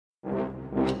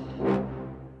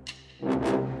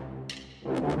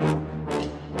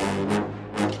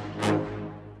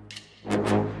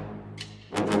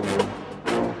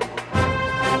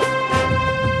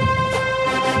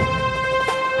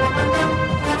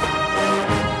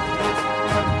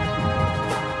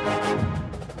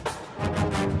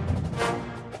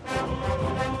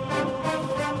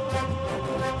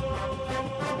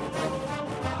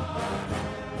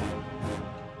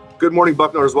Good morning,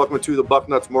 Bucknutters. Welcome to the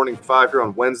Bucknuts Morning Five here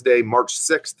on Wednesday, March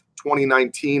 6th,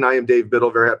 2019. I am Dave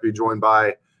Biddle. Very happy to be joined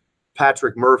by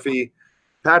Patrick Murphy.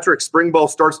 Patrick, spring ball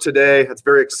starts today. That's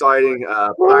very exciting.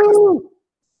 Practice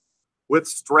with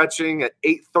stretching at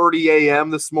 8:30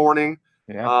 a.m. this morning.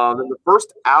 Yeah. And the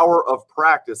first hour of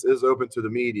practice is open to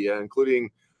the media, including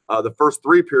the first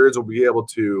three periods. We'll be able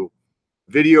to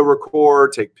video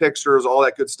record, take pictures, all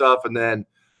that good stuff, and then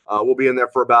we'll be in there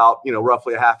for about,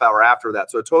 roughly a half hour after that.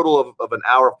 So a total of an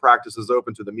hour of practice is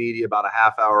open to the media, about a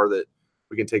half hour that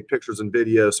we can take pictures and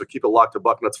videos. So keep it locked to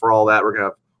Bucknuts for all that. We're going to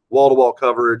have wall-to-wall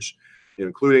coverage,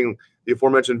 including the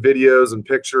aforementioned videos and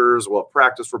pictures. We'll have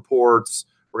practice reports.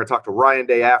 We're going to talk to Ryan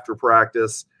Day after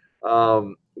practice.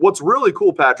 What's really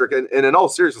cool, Patrick, and in all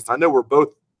seriousness, I know we're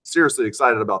both seriously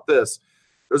excited about this.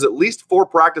 There's at least 4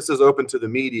 practices open to the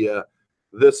media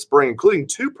this spring, including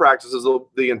 2 practices.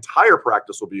 The entire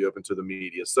practice will be open to the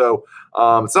media. So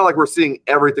it's not like we're seeing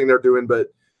everything they're doing, but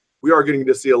we are getting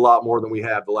to see a lot more than we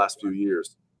have the last few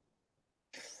years.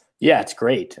 Yeah, it's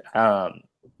great.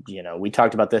 We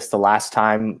talked about this the last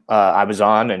time I was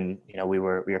on, and we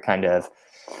were kind of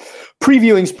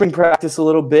previewing spring practice a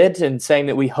little bit and saying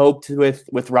that we hoped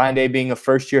with Ryan Day being a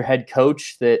first-year head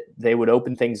coach that they would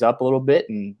open things up a little bit,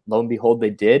 and lo and behold,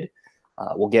 they did.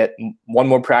 We'll get one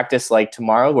more practice like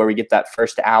tomorrow where we get that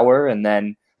first hour, and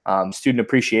then Student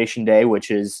Appreciation Day, which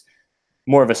is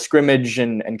more of a scrimmage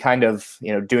and kind of,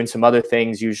 doing some other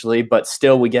things usually, but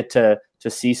still we get to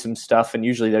see some stuff, and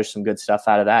usually there's some good stuff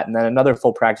out of that. And then another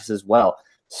full practice as well.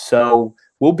 So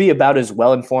we'll be about as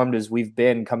well informed as we've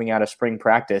been coming out of spring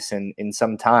practice in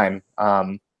some time.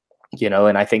 And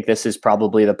I think this is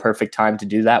probably the perfect time to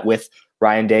do that with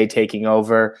Ryan Day taking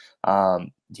over.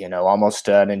 Almost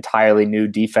an entirely new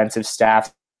defensive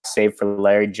staff, save for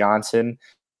Larry Johnson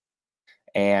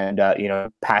and,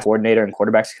 pass coordinator and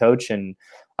quarterbacks coach, and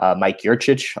Mike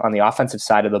Yurchich on the offensive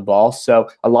side of the ball. So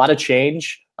a lot of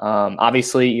change.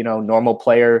 Obviously, normal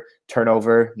player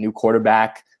turnover, new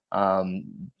quarterback, 4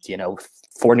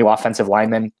 new offensive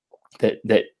linemen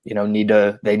that need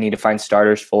to find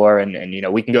starters for.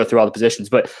 And we can go through all the positions,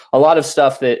 but a lot of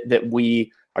stuff that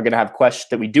we are going to have questions,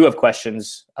 that we do have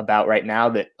questions about right now,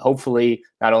 that hopefully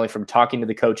not only from talking to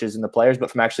the coaches and the players, but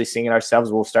from actually seeing it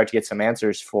ourselves, we'll start to get some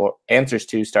answers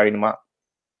to starting tomorrow.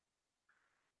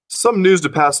 Some news to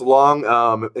pass along,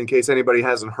 in case anybody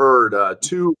hasn't heard.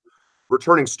 2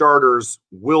 returning starters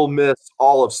will miss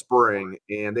all of spring,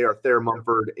 and they are Thayer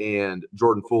Mumford and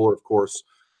Jordan Fuller, of course.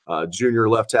 Junior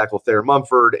left tackle Thayer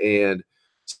Mumford and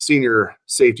senior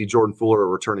safety Jordan Fuller, a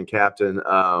returning captain.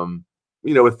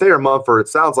 With Thayer Mumford, it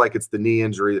sounds like it's the knee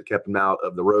injury that kept him out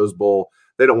of the Rose Bowl.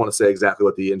 They don't want to say exactly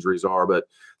what the injuries are, but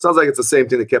it sounds like it's the same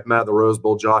thing that kept him out of the Rose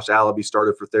Bowl. Josh Allaby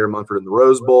started for Thayer Mumford in the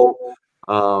Rose Bowl.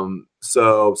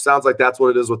 So sounds like that's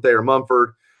what it is with Thayer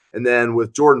Mumford. And then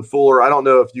with Jordan Fuller, I don't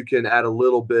know if you can add a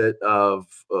little bit of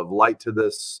light to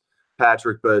this,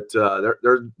 Patrick, but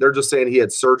they're just saying he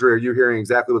had surgery. Are you hearing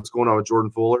exactly what's going on with Jordan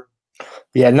Fuller?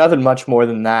 Yeah, nothing much more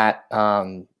than that,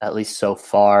 at least so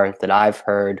far that I've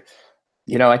heard.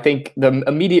 I think the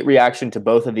immediate reaction to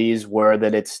both of these were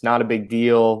that it's not a big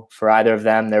deal for either of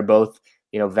them. They're both,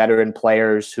 veteran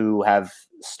players who have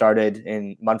started,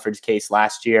 in Munford's case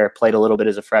last year, played a little bit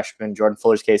as a freshman, Jordan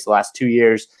Fuller's case the last 2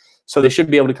 years. So they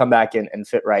should be able to come back and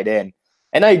fit right in.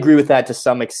 And I agree with that to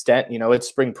some extent. It's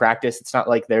spring practice. It's not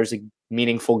like there's a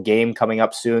meaningful game coming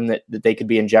up soon that they could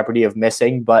be in jeopardy of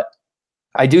missing. But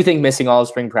I do think missing all of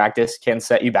spring practice can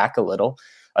set you back a little,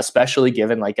 especially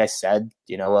given, like I said,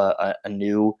 a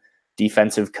new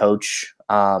defensive coach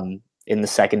in the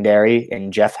secondary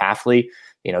in Jeff Hafley.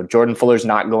 Jordan Fuller's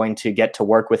not going to get to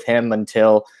work with him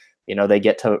until they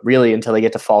get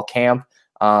to fall camp.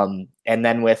 And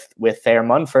then with Thayer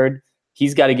Mumford,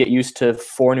 he's got to get used to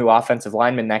 4 new offensive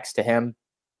linemen next to him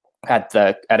at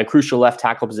a crucial left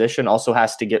tackle position. Also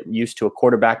has to get used to a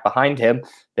quarterback behind him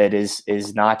that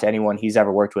is not anyone he's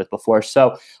ever worked with before.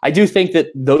 So I do think that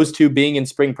those 2 being in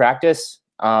spring practice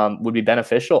would be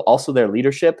beneficial. Also their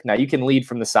leadership. Now you can lead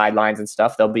from the sidelines and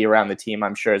stuff. They'll be around the team,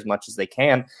 I'm sure, as much as they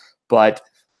can. But,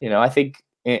 I think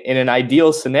in an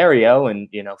ideal scenario, and,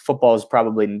 football is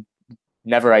probably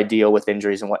never ideal with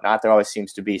injuries and whatnot. There always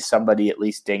seems to be somebody at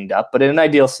least dinged up. But in an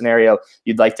ideal scenario,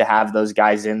 you'd like to have those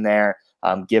guys in there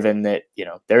given that,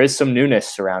 there is some newness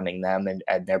surrounding them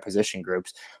and their position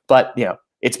groups. But,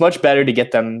 it's much better to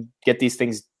get these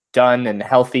things done and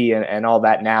healthy and all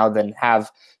that now than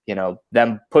have,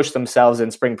 them push themselves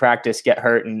in spring practice, get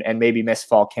hurt and maybe miss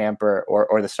fall camp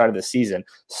or the start of the season.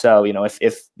 So,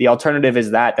 if the alternative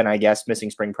is that, then I guess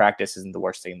missing spring practice isn't the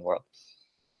worst thing in the world.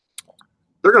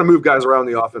 They're going to move guys around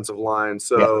the offensive line,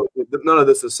 so none of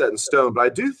this is set in stone. But I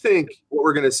do think what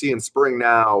we're going to see in spring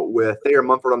now with Thayer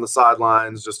Munford on the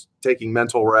sidelines, just taking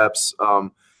mental reps,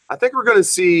 I think we're going to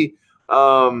see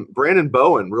Brandon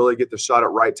Bowen really get the shot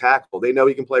at right tackle. They know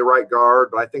he can play right guard,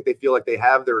 but I think they feel like they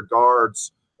have their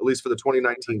guards, at least for the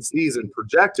 2019 season,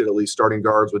 projected at least starting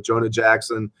guards with Jonah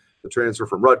Jackson, the transfer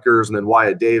from Rutgers, and then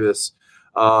Wyatt Davis.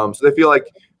 So they feel like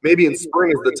maybe in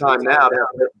spring is the time now to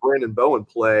have Brandon Bowen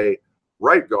play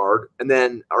right guard,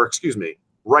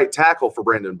 right tackle for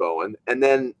Brandon Bowen. And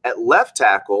then at left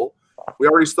tackle, we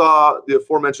already saw the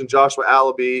aforementioned Joshua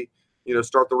Allaby,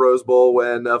 start the Rose Bowl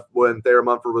when Thayer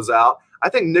Munford was out. I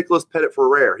think Nicholas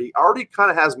Pettit-Ferrer, he already kind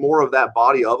of has more of that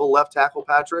body of a left tackle,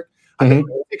 Patrick. I think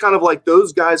kind of like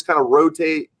those guys kind of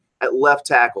rotate at left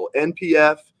tackle,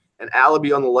 NPF and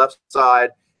Allaby on the left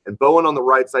side and Bowen on the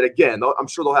right side. Again, I'm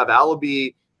sure they'll have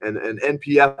Allaby and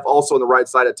NPF also on the right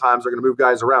side at times. They're going to move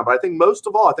guys around. But I think most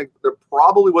of all, I think they're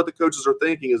probably what the coaches are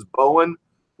thinking is Bowen,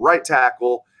 right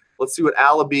tackle. Let's see what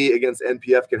Allaby against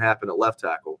NPF can happen at left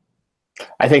tackle.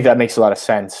 I think that makes a lot of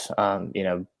sense.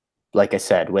 Like I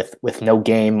said, with no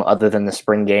game other than the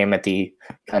spring game at the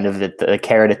kind of the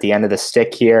carrot at the end of the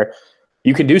stick here,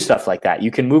 you can do stuff like that.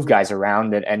 You can move guys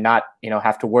around and not,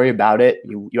 have to worry about it.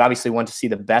 You obviously want to see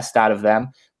the best out of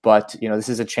them, but, this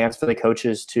is a chance for the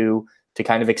coaches to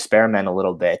kind of experiment a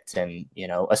little bit. And,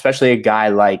 especially a guy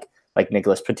like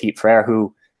Nicholas Pettit-Ferrer,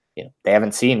 who, they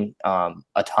haven't seen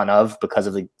a ton of because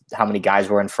of how many guys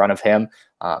were in front of him.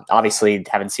 Obviously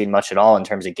haven't seen much at all in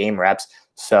terms of game reps.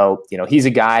 So, he's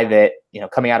a guy that,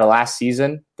 coming out of last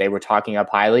season, they were talking up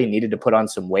highly, needed to put on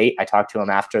some weight. I talked to him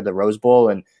after the Rose Bowl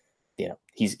and,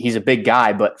 he's a big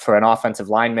guy, but for an offensive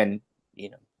lineman,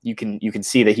 you can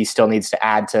see that he still needs to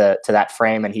add to that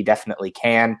frame, and he definitely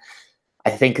can.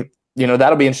 I think,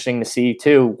 that'll be interesting to see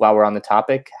too, while we're on the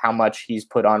topic, how much he's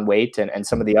put on weight and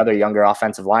some of the other younger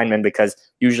offensive linemen, because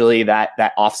usually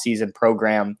that off-season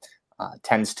program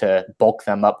tends to bulk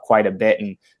them up quite a bit.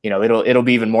 And, it'll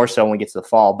be even more so when we get to the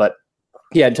fall. But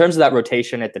yeah, in terms of that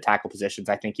rotation at the tackle positions,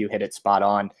 I think you hit it spot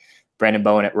on. Brandon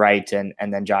Bowen at right and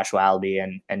then Joshua Allaby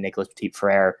and Nicholas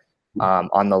Pettit-Ferrer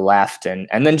on the left. And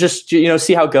then just,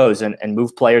 see how it goes and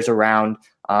move players around.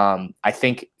 I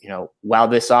think, while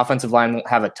this offensive line won't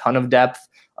have a ton of depth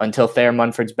until Thayer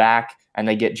Munford's back and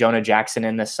they get Jonah Jackson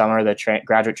in this summer, the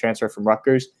graduate transfer from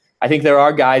Rutgers, I think there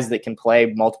are guys that can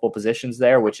play multiple positions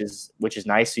there, which is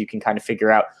nice. So you can kind of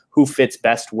figure out who fits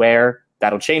best where.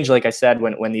 That'll change, like I said,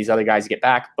 when these other guys get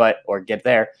back, or get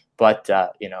there. But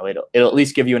it'll at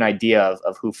least give you an idea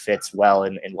of who fits well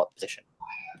in what position.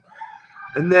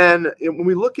 And then when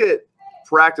we look at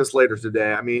practice later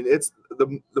today, I mean, it's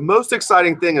the most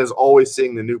exciting thing is always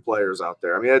seeing the new players out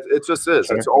there. I mean, it just is.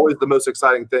 Sure. It's always the most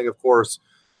exciting thing, of course,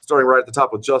 starting right at the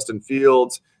top with Justin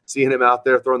Fields. Seeing him out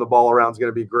there throwing the ball around is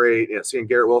going to be great. Seeing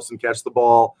Garrett Wilson catch the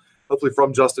ball, hopefully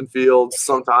from Justin Fields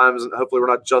sometimes. Hopefully we're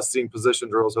not just seeing position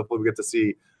drills. Hopefully we get to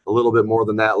see a little bit more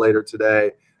than that later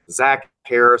today. Zach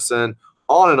Harrison,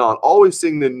 on and on. Always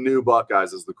seeing the new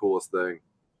Buckeyes is the coolest thing.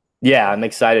 Yeah, I'm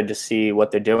excited to see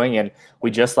what they're doing. And we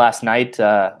just last night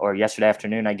or yesterday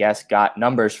afternoon, I guess, got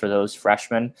numbers for those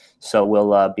freshmen. So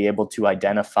we'll be able to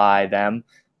identify them.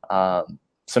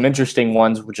 Some interesting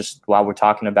ones, just while we're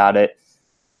talking about it.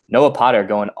 Noah Potter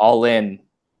going all in,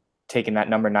 taking that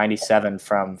number 97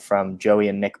 from Joey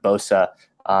and Nick Bosa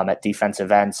at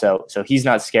defensive end. So he's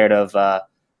not scared of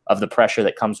the pressure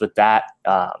that comes with that.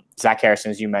 Zach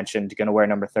Harrison, as you mentioned, going to wear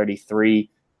number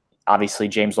 33. Obviously,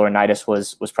 James Laurinaitis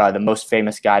was probably the most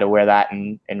famous guy to wear that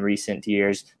in recent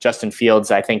years. Justin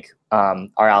Fields, I think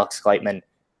our Alex Gleitman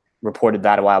reported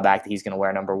that a while back that he's going to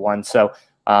wear number 1. So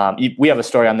we have a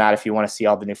story on that if you want to see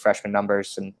all the new freshman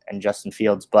numbers and Justin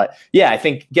Fields. But yeah, I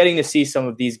think getting to see some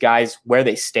of these guys where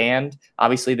they stand.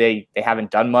 Obviously, they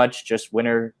haven't done much, just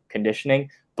winter conditioning.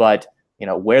 But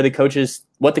what the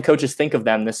coaches think of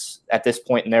them at this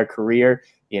point in their career.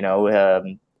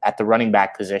 At the running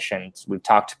back position, we've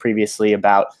talked previously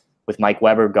about with Mike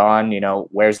Weber gone.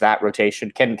 Where's that rotation?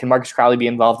 Can Marcus Crowley be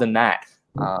involved in that?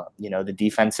 The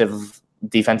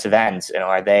defensive ends.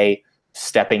 Are they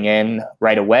stepping in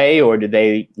right away, or do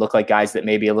they look like guys that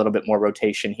maybe a little bit more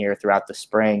rotation here throughout the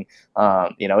spring?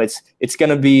 It's going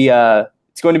to be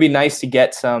it's going to be nice to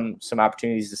get some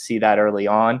opportunities to see that early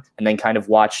on, and then kind of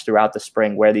watch throughout the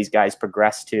spring where these guys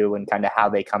progress to and kind of how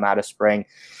they come out of spring.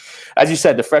 As you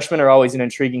said, the freshmen are always an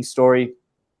intriguing story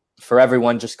for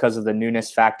everyone just because of the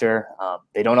newness factor.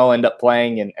 They don't all end up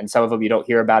playing, and some of them you don't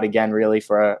hear about again really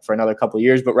for another couple of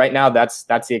years. But right now, that's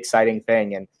the exciting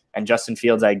thing. And Justin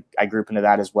Fields, I group into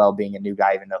that as well, being a new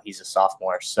guy, even though he's a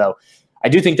sophomore. So I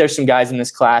do think there's some guys in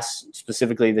this class,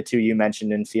 specifically the two you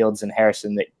mentioned in Fields and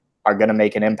Harrison, that are going to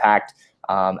make an impact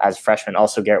as freshmen.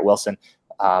 Also Garrett Wilson.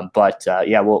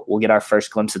 We'll get our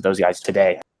first glimpse of those guys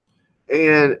today.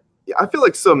 And I feel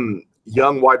like some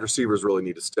young wide receivers really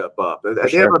need to step up. They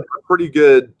sure. have a pretty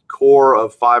good core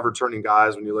of 5 returning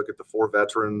guys when you look at the 4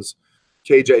 veterans.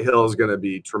 KJ Hill is going to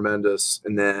be tremendous.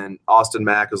 And then Austin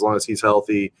Mack, as long as he's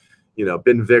healthy.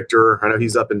 Ben Victor, I know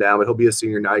he's up and down, but he'll be a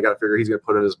senior now. You got to figure he's going to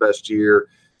put in his best year.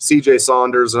 CJ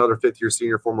Saunders, another 5th-year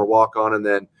senior, former walk-on. And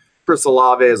then Chris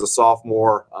Olave is a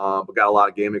sophomore, but got a lot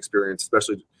of game experience,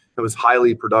 especially it was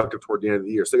highly productive toward the end of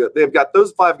the year. So they've got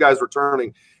those 5 guys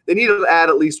returning. They need to add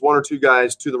at least 1 or 2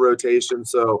 guys to the rotation.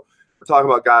 So we're talking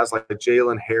about guys like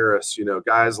Jalen Harris,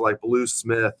 guys like Blue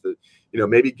Smith.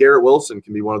 Maybe Garrett Wilson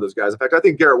can be one of those guys. In fact, I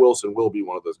think Garrett Wilson will be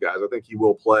one of those guys. I think he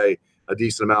will play a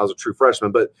decent amount as a true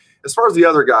freshman. But as far as the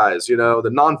other guys, the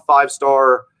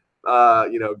non-5-star,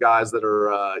 guys that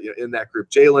are in that group,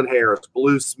 Jalen Harris,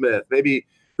 Blue Smith, maybe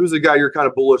who's the guy you're kind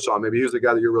of bullish on? Maybe who's the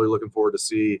guy that you're really looking forward to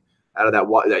see out of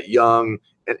that young,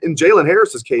 and in Jalen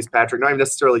Harris's case, Patrick, not even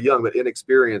necessarily young, but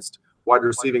inexperienced wide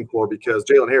receiving core, because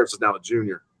Jalen Harris is now a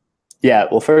junior. Yeah,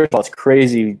 well, first of all, it's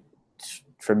crazy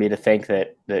for me to think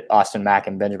that Austin Mack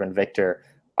and Benjamin Victor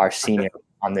are seniors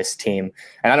on this team.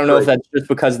 And I don't know if that's just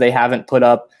because they haven't put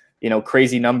up,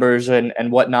 crazy numbers and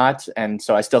whatnot. And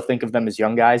so I still think of them as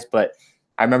young guys. But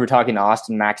I remember talking to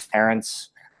Austin Mack's parents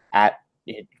at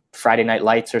Friday Night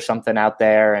Lights or something out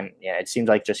there. And it seemed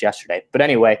like just yesterday. But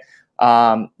anyway,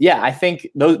 I think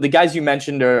the guys you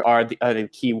mentioned are the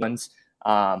key ones.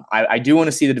 I do want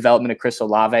to see the development of Chris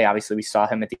Olave. Obviously, we saw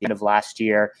him at the end of last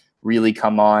year really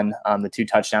come on, the 2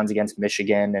 touchdowns against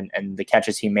Michigan and the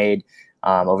catches he made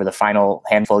over the final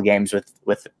handful of games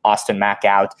with Austin Mack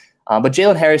out. But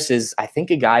Jalen Harris is, I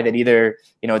think, a guy that either,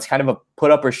 it's kind of a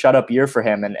put up or shut up year for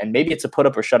him. And maybe it's a put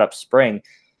up or shut up spring.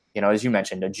 As you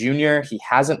mentioned, a junior, he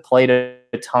hasn't played a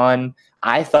ton.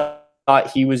 I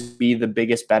thought he would be the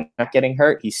biggest benefit getting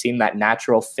hurt. He seemed that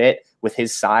natural fit with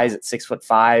his size at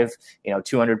 6'5",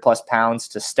 200 plus pounds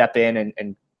to step in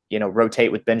and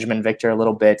rotate with Benjamin Victor a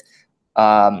little bit.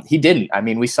 He didn't. I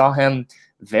mean, we saw him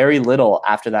very little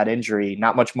after that injury,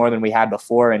 not much more than we had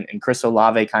before. And Chris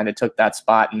Olave kind of took that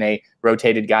spot and they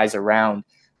rotated guys around.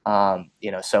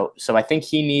 So I think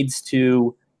he needs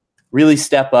to really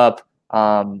step up,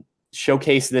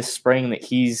 showcase this spring that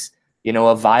he's,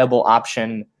 a viable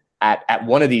option at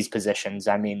one of these positions.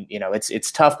 I mean,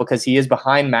 it's tough because he is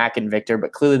behind Mack and Victor,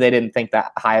 but clearly they didn't think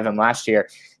that high of him last year.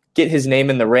 Get his name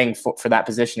in the ring for that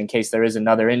position in case there is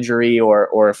another injury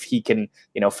or if he can,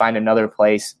 find another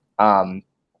place.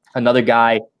 Another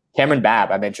guy, Cameron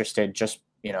Babb, I'm interested. Just,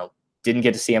 didn't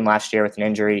get to see him last year with an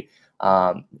injury.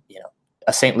 A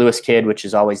St. Louis kid, which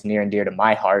is always near and dear to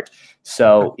my heart.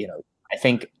 So, I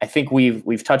think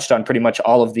we've touched on pretty much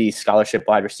all of the scholarship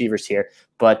wide receivers here.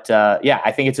 But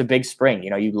I think it's a big spring.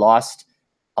 You lost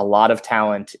a lot of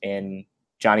talent in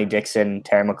Johnny Dixon,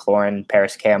 Terry McLaurin,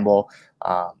 Paris Campbell.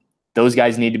 Those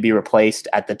guys need to be replaced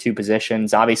at the 2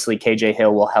 positions. Obviously, KJ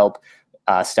Hill will help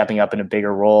stepping up in a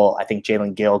bigger role. I think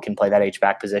Jalen Gill can play that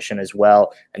H-back position as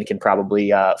well and can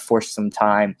probably force some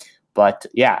time. But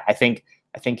I think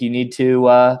you need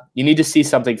to see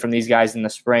something from these guys in the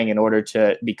spring in order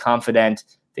to be confident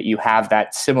that you have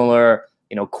that similar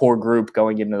core group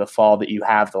going into the fall that you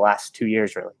have the last 2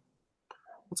 years really.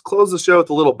 Let's close the show with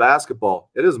a little basketball.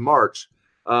 It is March.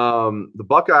 The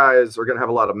Buckeyes are going to have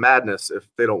a lot of madness if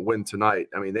they don't win tonight.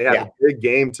 I mean, they have a big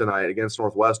game tonight against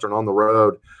Northwestern on the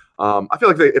road. I feel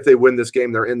like if they win this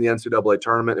game, they're in the NCAA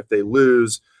tournament. If they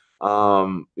lose,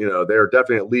 they're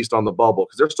definitely at least on the bubble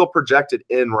because they're still projected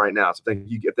in right now. So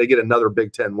if they get another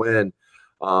Big Ten win,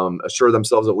 assure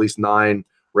themselves at least 9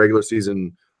 regular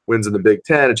season wins in the Big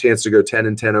Ten, a chance to go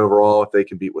 10-10 overall if they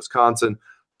can beat Wisconsin.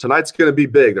 Tonight's going to be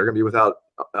big. They're going to be without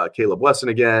Caleb Wesson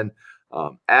again.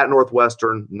 At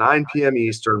Northwestern, 9 p.m.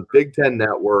 Eastern, Big Ten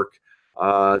Network.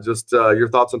 Your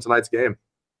thoughts on tonight's game?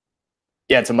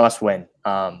 Yeah, it's a must-win.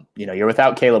 You're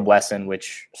without Caleb Wesson,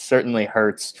 which certainly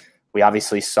hurts. We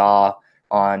obviously saw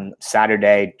on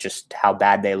Saturday just how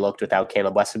bad they looked without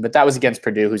Caleb Wesson, but that was against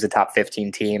Purdue, who's a top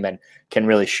 15 team and can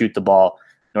really shoot the ball.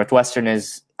 Northwestern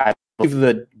is, I believe,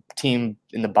 the team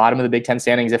in the bottom of the Big Ten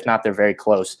standings. If not, they're very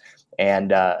close.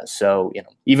 And so,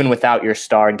 even without your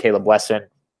star and Caleb Wesson,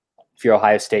 if you're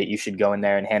Ohio State, you should go in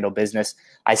there and handle business.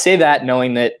 I say that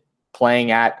knowing that playing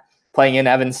in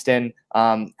Evanston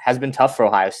has been tough for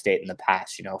Ohio State in the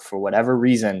past. For whatever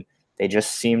reason, they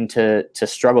just seem to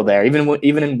struggle there.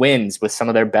 Even in wins with some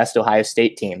of their best Ohio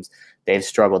State teams, they've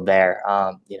struggled there.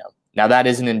 Now that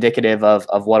isn't indicative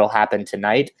of what'll happen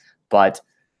tonight, but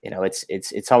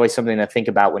it's always something to think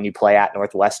about when you play at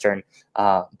Northwestern.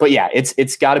 But yeah,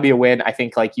 it's got to be a win. I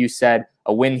think, like you said,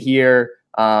 a win here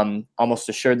almost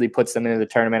assuredly puts them into the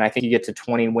tournament. I think you get to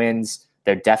 20 wins,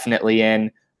 they're definitely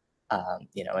in.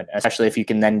 And especially if you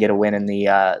can then get a win in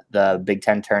the Big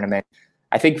Ten tournament.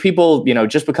 I think people,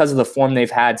 just because of the form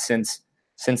they've had since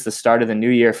the start of the new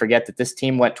year, forget that this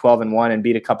team went 12-1 and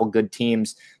beat a couple good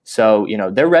teams. So,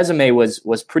 their resume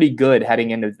was pretty good heading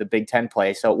into the Big Ten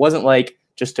play. So it wasn't like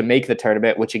just to make the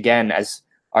tournament, which again, as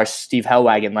our Steve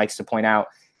Hellwagon likes to point out,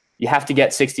 you have to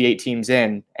get 68 teams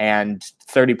in, and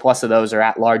 30 plus of those are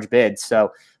at large bids.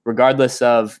 So regardless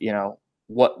of,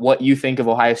 what you think of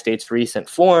Ohio State's recent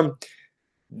form,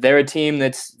 they're a team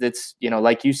that's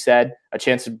like you said, a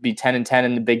chance to be 10-10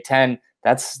 in the Big Ten.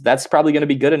 That's probably going to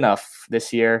be good enough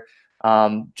this year.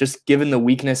 Just given the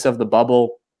weakness of the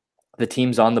bubble, the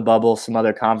teams on the bubble, some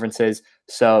other conferences.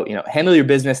 So, handle your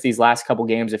business these last couple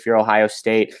games if you're Ohio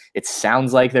State. It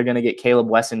sounds like they're going to get Caleb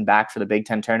Wesson back for the Big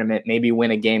Ten tournament, maybe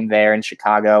win a game there in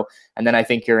Chicago. And then I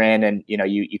think you're in, and,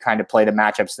 you kind of play the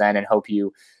matchups then and hope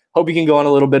you can go on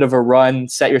a little bit of a run,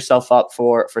 set yourself up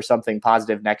for something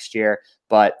positive next year.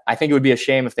 But I think it would be a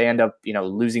shame if they end up,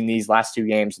 losing these last two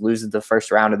games, loses the first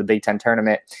round of the Big Ten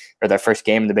tournament or their first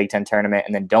game in the Big Ten tournament,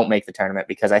 and then don't make the tournament,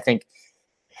 because I think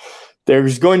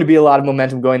there's going to be a lot of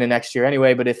momentum going to next year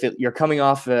anyway. But if you're coming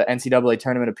off an NCAA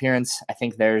tournament appearance, I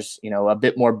think there's, a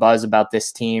bit more buzz about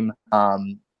this team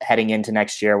heading into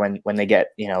next year when they get,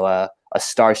 a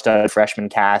star-studded freshman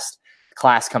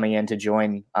class coming in to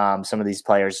join some of these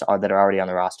players that are already on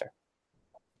the roster.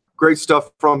 Great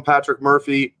stuff from Patrick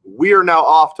Murphy. We are now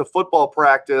off to football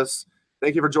practice.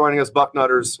 Thank you for joining us,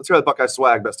 Bucknutters. Let's hear the Buckeye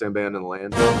swag, best damn band in the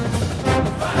land.